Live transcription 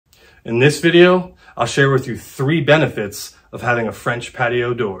In this video, I'll share with you 3 benefits of having a French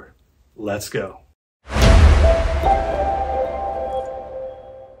patio door. Let's go.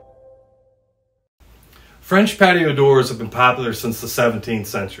 French patio doors have been popular since the 17th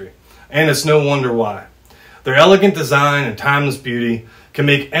century, and it's no wonder why. Their elegant design and timeless beauty can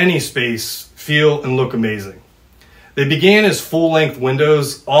make any space feel and look amazing. They began as full-length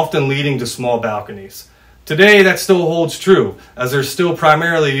windows, often leading to small balconies. Today, that still holds true, as they're still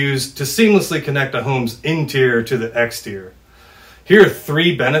primarily used to seamlessly connect a home's interior to the exterior. Here are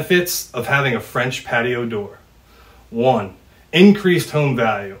 3 benefits of having a French patio door. 1. Increased home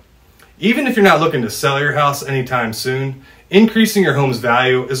value. Even if you're not looking to sell your house anytime soon, increasing your home's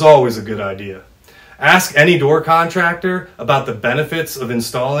value is always a good idea. Ask any door contractor about the benefits of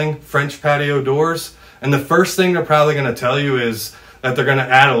installing French patio doors, and the first thing they're probably going to tell you is that they're going to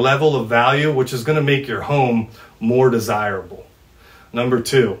add a level of value which is going to make your home more desirable. Number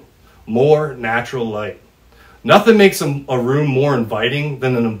 2, more natural light. Nothing makes a room more inviting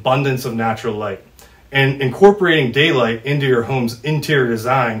than an abundance of natural light. And incorporating daylight into your home's interior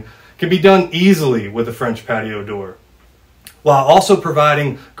design can be done easily with a French patio door, while also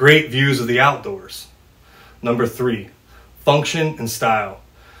providing great views of the outdoors. Number 3, function and style.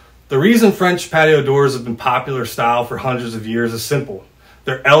 The reason French patio doors have been popular style for hundreds of years is simple.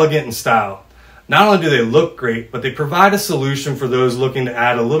 They're elegant in style. Not only do they look great, but they provide a solution for those looking to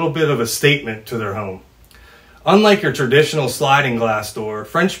add a little bit of a statement to their home. Unlike your traditional sliding glass door,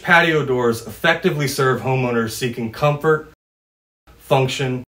 French patio doors effectively serve homeowners seeking comfort,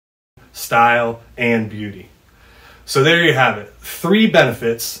 function, style, and beauty. So there you have it, 3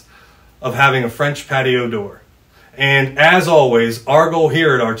 benefits of having a French patio door. And as always, our goal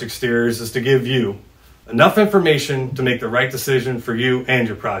here at Arch Exteriors is to give you enough information to make the right decision for you and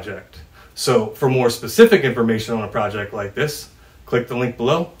your project. So for more specific information on a project like this, click the link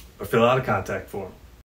below or fill out a contact form.